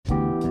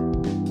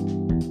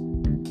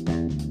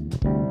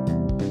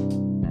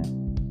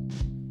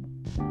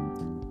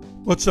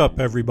What's up,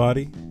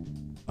 everybody?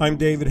 I'm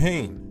David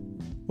Hain.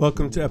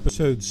 Welcome to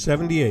episode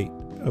 78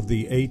 of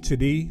the A to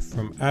D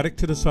from Addict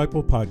to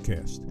Disciple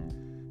podcast.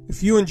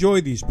 If you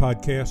enjoy these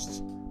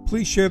podcasts,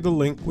 please share the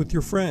link with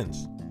your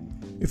friends.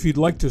 If you'd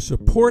like to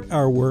support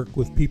our work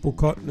with people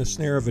caught in the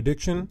snare of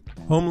addiction,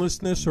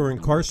 homelessness, or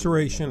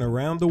incarceration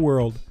around the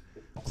world,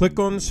 click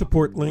on the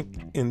support link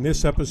in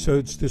this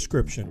episode's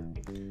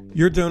description.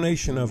 Your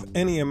donation of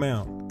any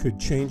amount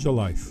could change a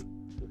life.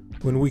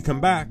 When we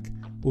come back,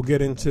 we'll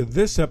get into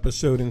this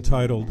episode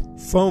entitled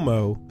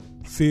FOMO,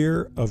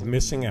 Fear of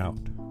Missing Out.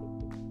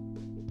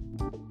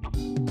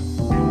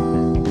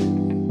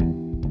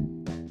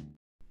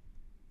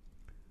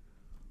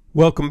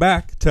 Welcome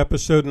back to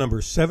episode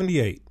number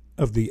 78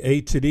 of the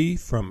A to D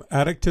from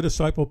Addict to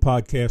Disciple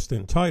podcast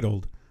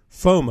entitled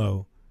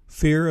FOMO,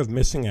 Fear of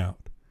Missing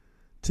Out.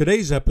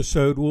 Today's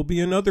episode will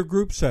be another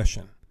group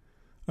session.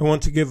 I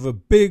want to give a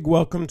big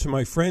welcome to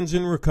my friends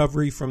in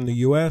recovery from the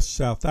U.S.,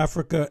 South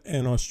Africa,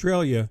 and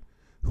Australia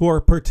who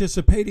are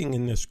participating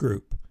in this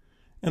group.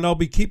 And I'll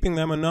be keeping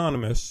them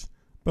anonymous,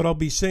 but I'll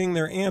be saying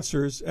their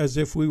answers as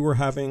if we were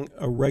having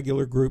a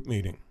regular group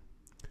meeting.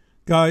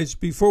 Guys,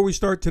 before we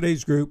start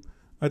today's group,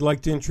 I'd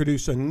like to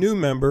introduce a new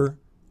member,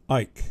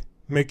 Ike.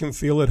 Make him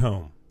feel at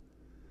home.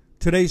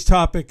 Today's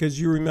topic, as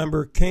you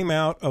remember, came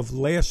out of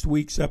last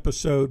week's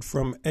episode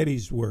from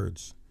Eddie's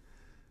words.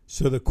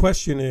 So the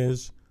question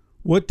is,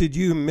 what did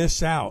you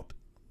miss out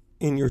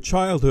in your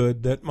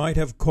childhood that might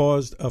have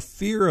caused a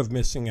fear of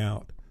missing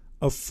out,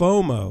 a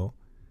FOMO,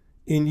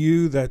 in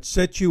you that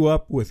set you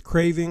up with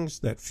cravings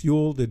that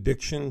fueled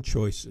addiction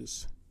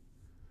choices?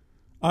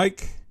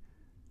 Ike,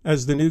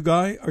 as the new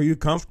guy, are you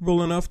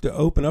comfortable enough to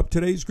open up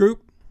today's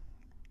group?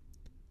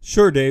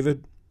 Sure,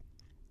 David.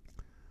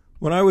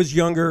 When I was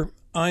younger,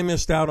 I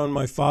missed out on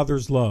my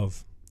father's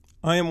love.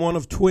 I am one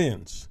of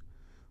twins.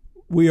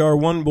 We are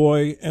one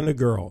boy and a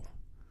girl.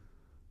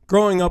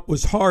 Growing up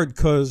was hard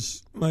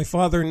because my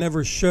father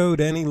never showed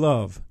any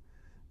love,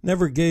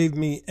 never gave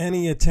me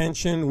any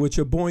attention which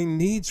a boy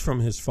needs from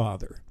his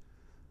father,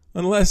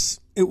 unless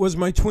it was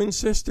my twin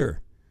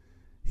sister.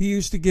 He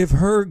used to give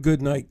her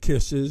goodnight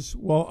kisses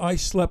while I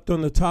slept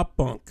on the top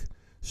bunk,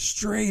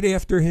 straight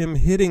after him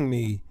hitting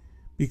me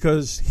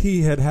because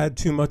he had had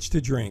too much to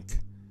drink.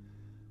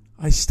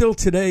 I still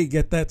today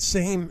get that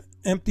same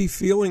empty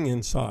feeling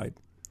inside.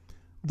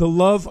 The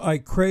love I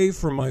crave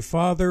for my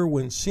father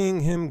when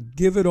seeing him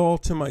give it all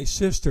to my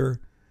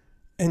sister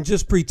and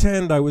just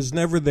pretend I was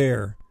never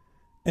there.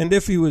 And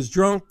if he was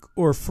drunk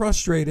or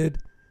frustrated,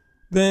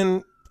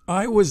 then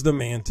I was the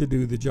man to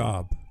do the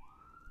job.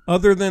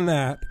 Other than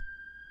that,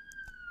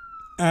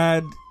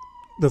 add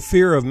the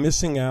fear of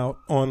missing out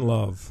on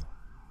love.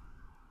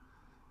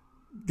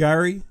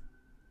 Gary,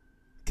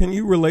 can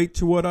you relate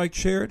to what I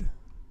shared?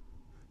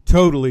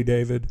 Totally,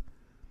 David.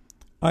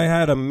 I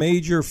had a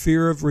major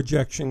fear of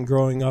rejection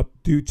growing up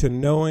due to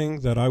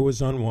knowing that I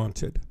was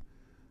unwanted.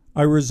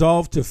 I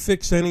resolved to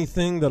fix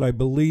anything that I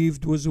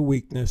believed was a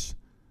weakness,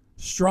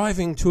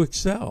 striving to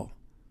excel.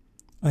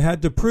 I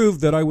had to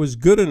prove that I was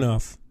good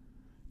enough,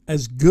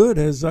 as good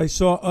as I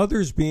saw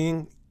others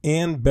being,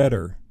 and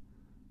better.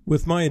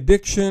 With my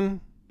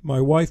addiction,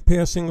 my wife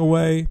passing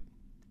away,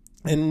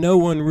 and no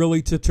one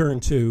really to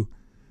turn to,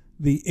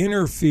 the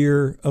inner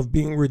fear of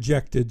being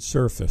rejected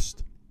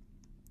surfaced.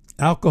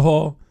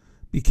 Alcohol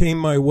became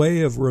my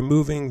way of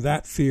removing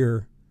that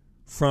fear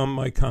from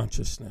my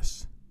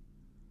consciousness.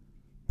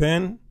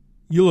 Ben,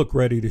 you look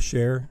ready to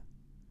share.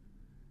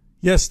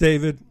 Yes,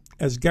 David,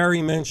 as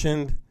Gary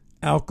mentioned,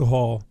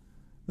 alcohol,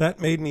 that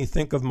made me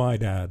think of my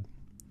dad.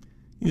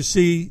 You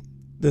see,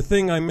 the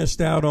thing I missed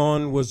out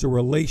on was a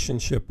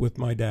relationship with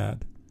my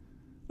dad.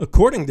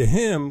 According to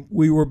him,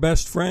 we were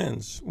best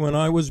friends when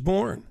I was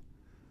born.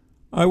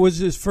 I was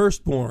his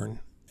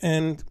firstborn,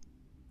 and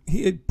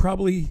he had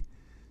probably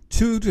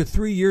 2 to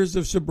 3 years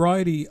of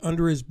sobriety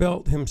under his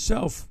belt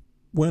himself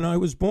when I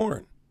was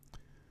born.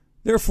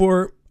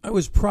 Therefore, I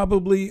was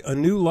probably a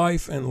new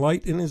life and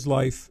light in his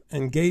life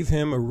and gave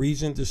him a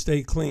reason to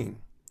stay clean.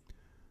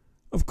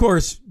 Of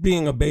course,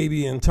 being a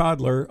baby and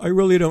toddler, I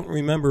really don't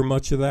remember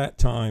much of that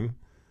time,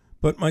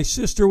 but my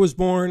sister was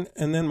born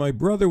and then my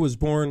brother was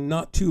born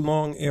not too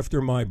long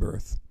after my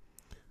birth.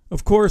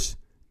 Of course,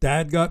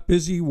 Dad got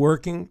busy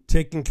working,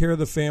 taking care of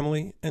the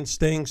family, and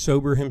staying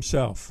sober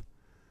himself.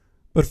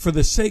 But for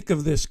the sake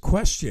of this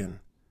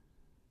question,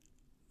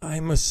 I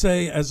must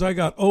say, as I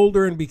got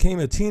older and became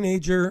a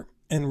teenager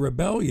and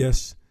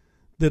rebellious,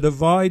 the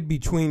divide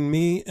between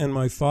me and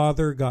my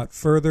father got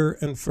further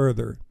and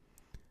further.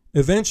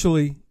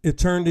 Eventually, it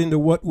turned into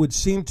what would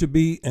seem to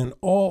be an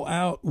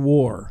all-out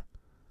war.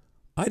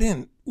 I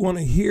didn't want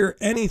to hear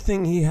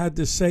anything he had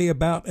to say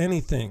about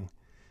anything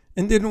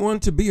and didn't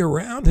want to be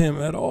around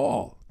him at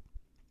all.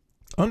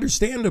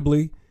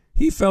 Understandably,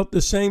 he felt the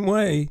same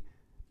way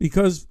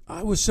because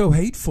I was so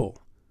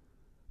hateful.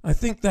 I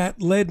think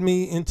that led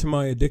me into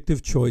my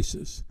addictive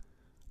choices.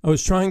 I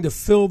was trying to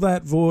fill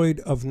that void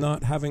of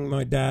not having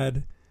my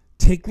dad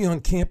take me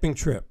on camping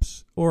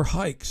trips or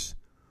hikes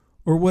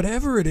or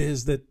whatever it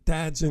is that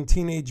dads and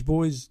teenage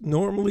boys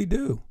normally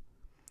do.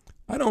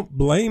 I don't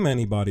blame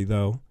anybody,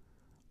 though.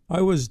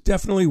 I was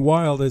definitely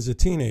wild as a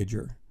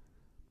teenager.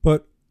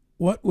 But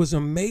what was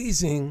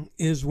amazing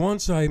is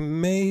once I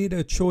made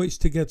a choice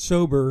to get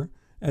sober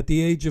at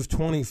the age of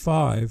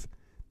 25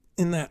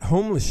 in that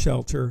homeless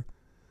shelter,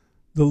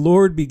 the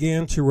Lord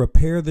began to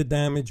repair the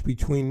damage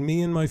between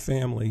me and my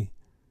family,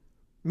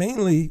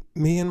 mainly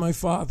me and my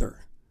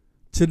father.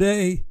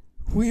 Today,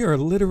 we are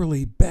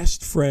literally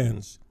best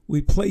friends.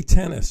 We play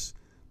tennis,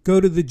 go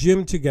to the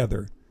gym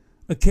together,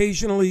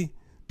 occasionally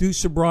do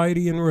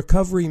sobriety and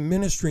recovery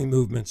ministry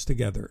movements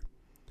together.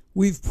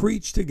 We've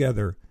preached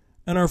together,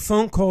 and our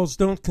phone calls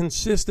don't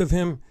consist of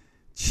him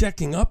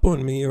checking up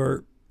on me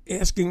or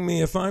asking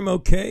me if I'm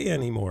okay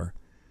anymore.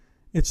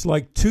 It's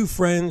like two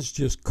friends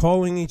just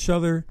calling each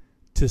other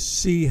to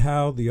see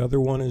how the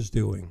other one is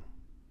doing.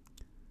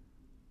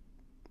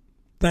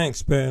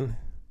 Thanks, Ben.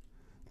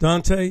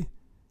 Dante,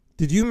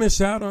 did you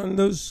miss out on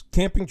those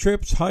camping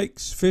trips,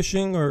 hikes,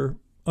 fishing, or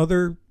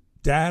other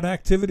dad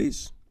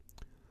activities?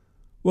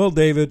 Well,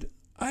 David,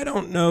 I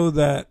don't know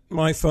that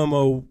my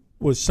FOMO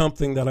was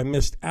something that I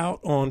missed out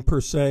on per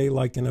se,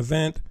 like an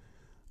event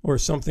or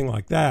something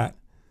like that.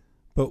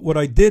 But what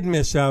I did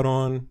miss out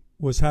on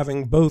was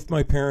having both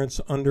my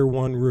parents under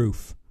one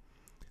roof.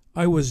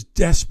 I was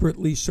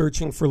desperately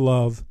searching for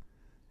love,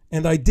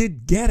 and I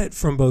did get it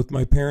from both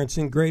my parents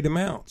in great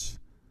amounts.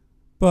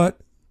 But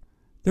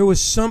there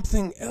was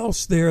something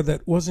else there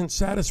that wasn't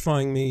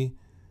satisfying me,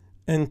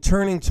 and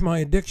turning to my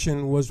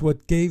addiction was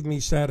what gave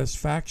me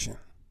satisfaction.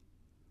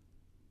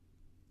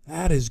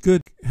 That is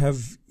good.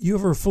 Have you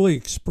ever fully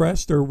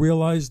expressed or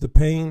realized the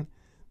pain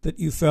that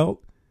you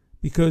felt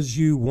because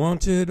you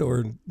wanted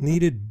or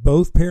needed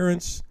both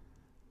parents'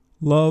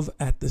 love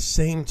at the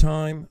same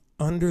time,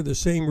 under the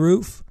same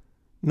roof,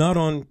 not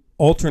on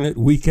alternate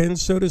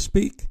weekends, so to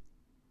speak?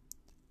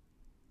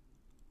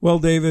 Well,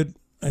 David,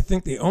 I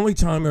think the only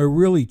time I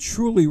really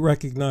truly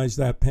recognized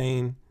that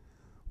pain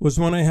was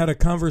when I had a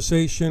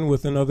conversation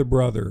with another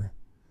brother,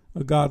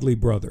 a godly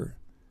brother.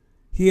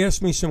 He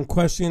asked me some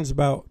questions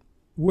about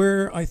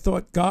where I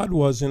thought God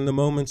was in the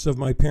moments of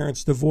my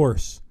parents'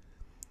 divorce.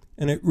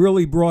 And it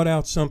really brought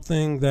out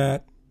something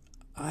that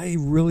I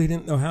really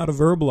didn't know how to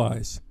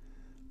verbalize.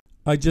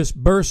 I just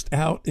burst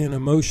out in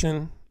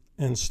emotion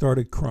and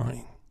started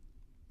crying.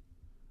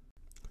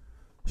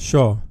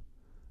 Sure.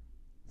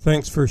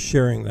 Thanks for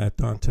sharing that,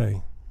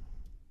 Dante.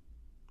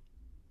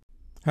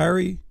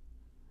 Harry,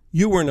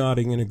 you were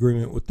nodding in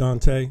agreement with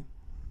Dante.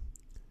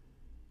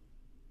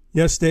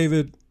 Yes,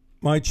 David,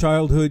 my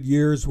childhood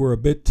years were a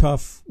bit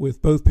tough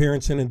with both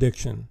parents in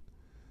addiction.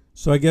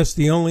 So I guess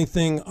the only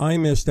thing I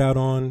missed out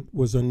on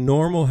was a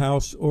normal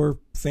house or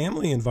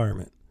family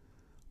environment.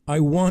 I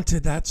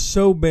wanted that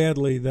so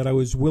badly that I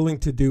was willing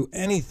to do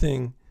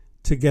anything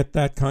to get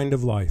that kind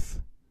of life.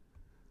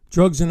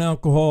 Drugs and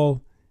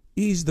alcohol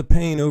eased the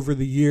pain over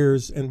the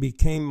years and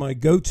became my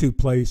go-to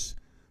place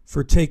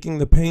for taking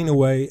the pain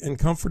away and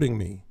comforting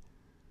me.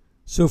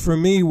 So for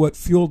me, what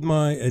fueled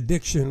my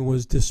addiction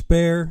was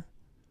despair,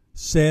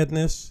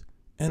 sadness,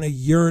 and a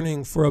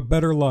yearning for a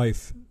better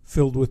life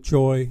filled with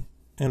joy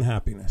and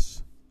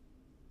happiness.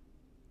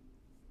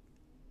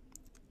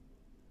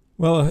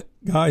 Well,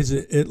 guys,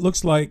 it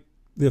looks like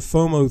the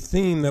FOMO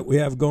theme that we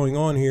have going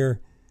on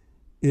here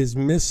is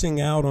missing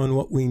out on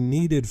what we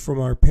needed from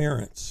our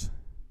parents.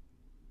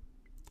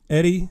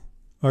 Eddie,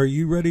 are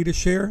you ready to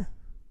share?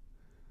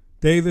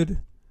 David,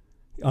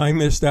 I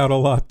missed out a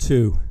lot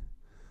too.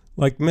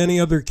 Like many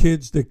other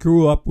kids that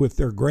grew up with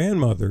their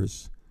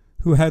grandmothers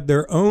who had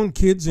their own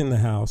kids in the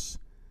house,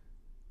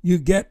 you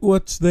get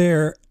what's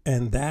there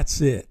and that's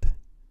it.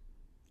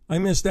 I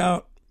missed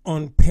out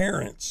on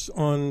parents,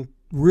 on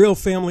real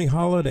family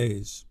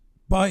holidays,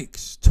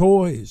 bikes,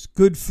 toys,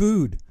 good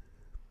food,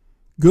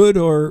 good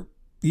or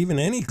even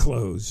any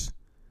clothes.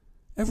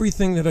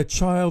 Everything that a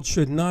child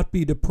should not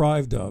be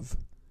deprived of.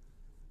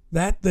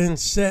 That then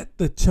set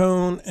the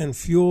tone and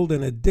fueled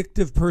an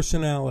addictive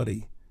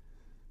personality.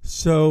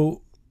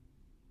 So,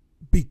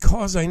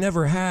 because I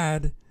never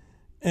had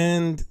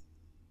and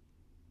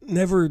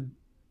never,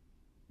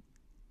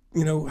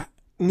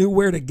 knew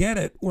where to get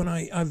it, when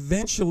I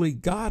eventually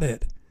got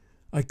it,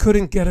 I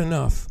couldn't get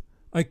enough.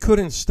 I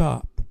couldn't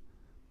stop.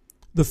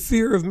 The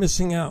fear of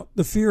missing out,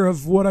 the fear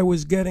of what I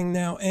was getting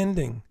now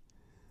ending,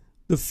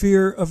 the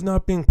fear of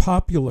not being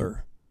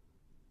popular,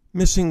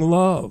 missing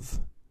love.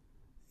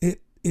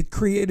 It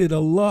created a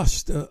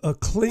lust, a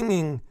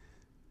clinging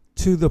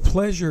to the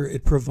pleasure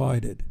it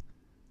provided.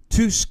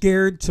 Too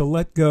scared to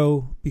let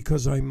go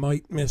because I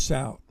might miss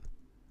out.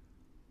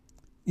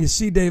 You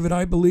see, David,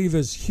 I believe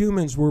as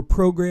humans we're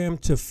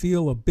programmed to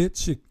feel a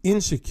bit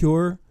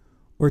insecure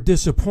or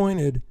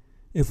disappointed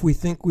if we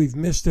think we've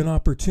missed an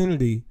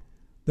opportunity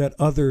that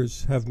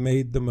others have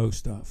made the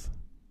most of.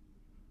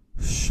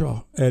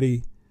 Sure,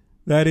 Eddie,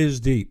 that is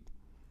deep.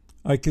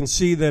 I can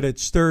see that it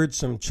stirred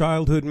some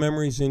childhood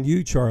memories in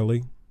you,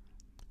 Charlie.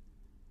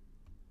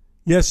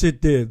 Yes, it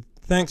did.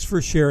 Thanks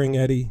for sharing,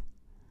 Eddie.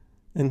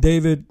 And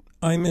David,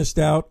 I missed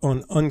out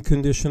on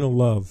unconditional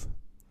love.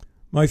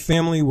 My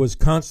family was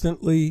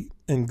constantly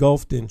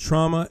engulfed in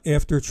trauma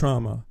after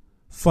trauma,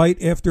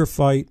 fight after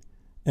fight,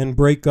 and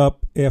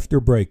breakup after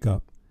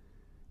breakup.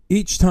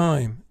 Each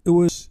time, it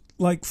was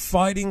like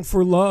fighting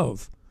for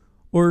love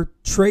or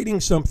trading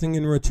something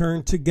in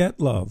return to get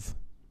love.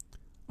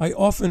 I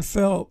often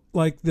felt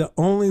like the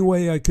only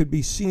way I could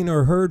be seen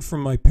or heard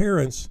from my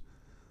parents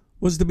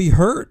was to be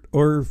hurt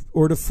or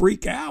to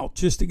freak out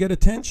just to get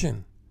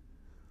attention.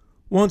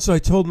 Once I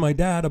told my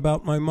dad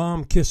about my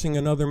mom kissing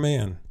another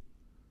man.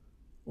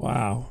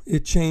 Wow,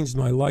 it changed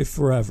my life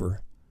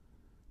forever.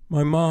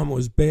 My mom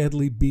was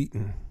badly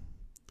beaten.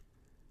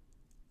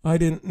 I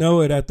didn't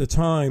know it at the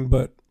time,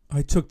 but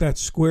I took that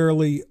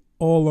squarely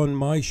all on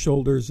my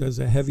shoulders as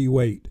a heavy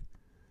weight.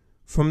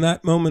 From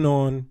that moment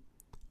on,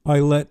 I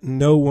let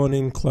no one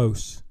in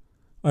close.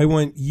 I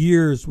went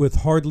years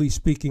with hardly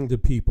speaking to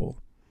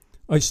people.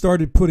 I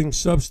started putting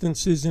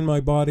substances in my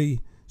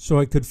body so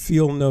I could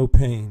feel no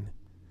pain.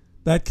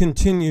 That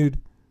continued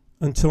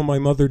until my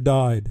mother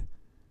died.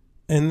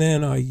 And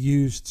then I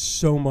used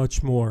so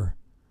much more.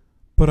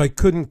 But I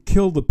couldn't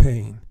kill the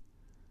pain,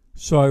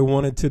 so I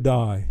wanted to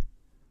die.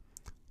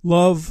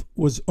 Love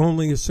was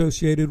only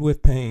associated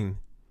with pain.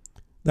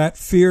 That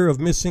fear of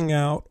missing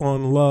out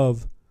on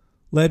love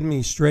led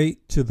me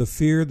straight to the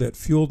fear that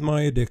fueled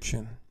my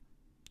addiction.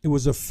 It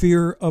was a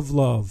fear of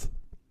love.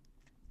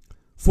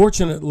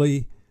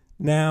 Fortunately,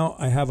 now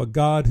I have a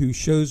God who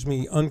shows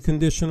me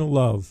unconditional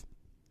love.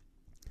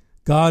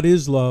 God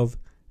is love,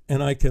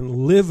 and I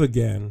can live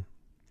again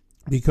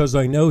because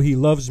I know He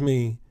loves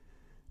me,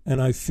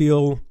 and I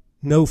feel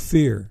no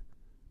fear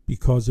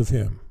because of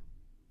Him.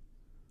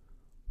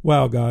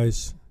 Wow,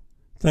 guys.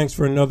 Thanks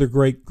for another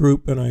great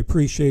group, and I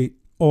appreciate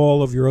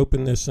all of your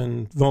openness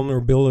and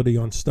vulnerability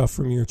on stuff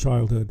from your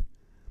childhood.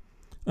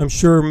 I'm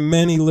sure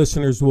many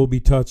listeners will be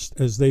touched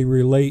as they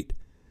relate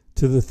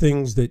to the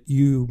things that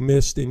you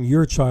missed in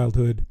your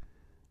childhood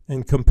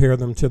and compare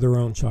them to their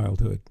own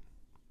childhood.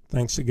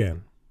 Thanks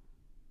again.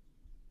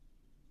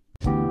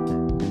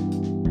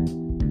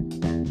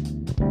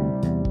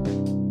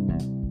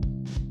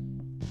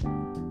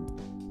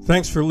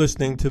 Thanks for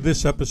listening to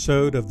this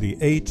episode of the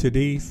A to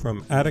D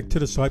from Addict to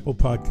Disciple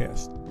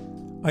podcast.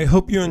 I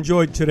hope you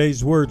enjoyed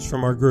today's words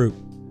from our group.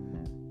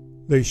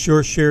 They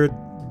sure shared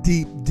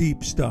deep,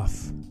 deep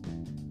stuff.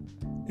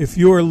 If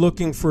you are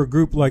looking for a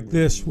group like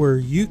this where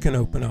you can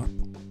open up,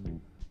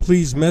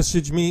 please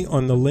message me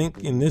on the link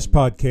in this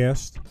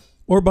podcast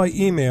or by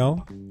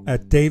email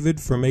at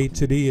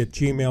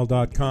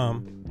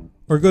davidfromatod@gmail.com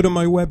or go to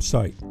my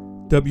website,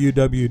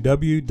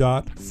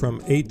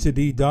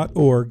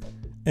 www.fromatod.org,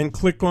 and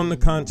click on the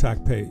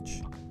contact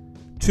page.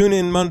 Tune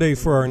in Monday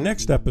for our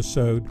next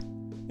episode,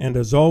 and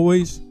as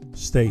always,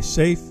 stay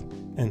safe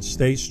and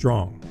stay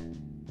strong.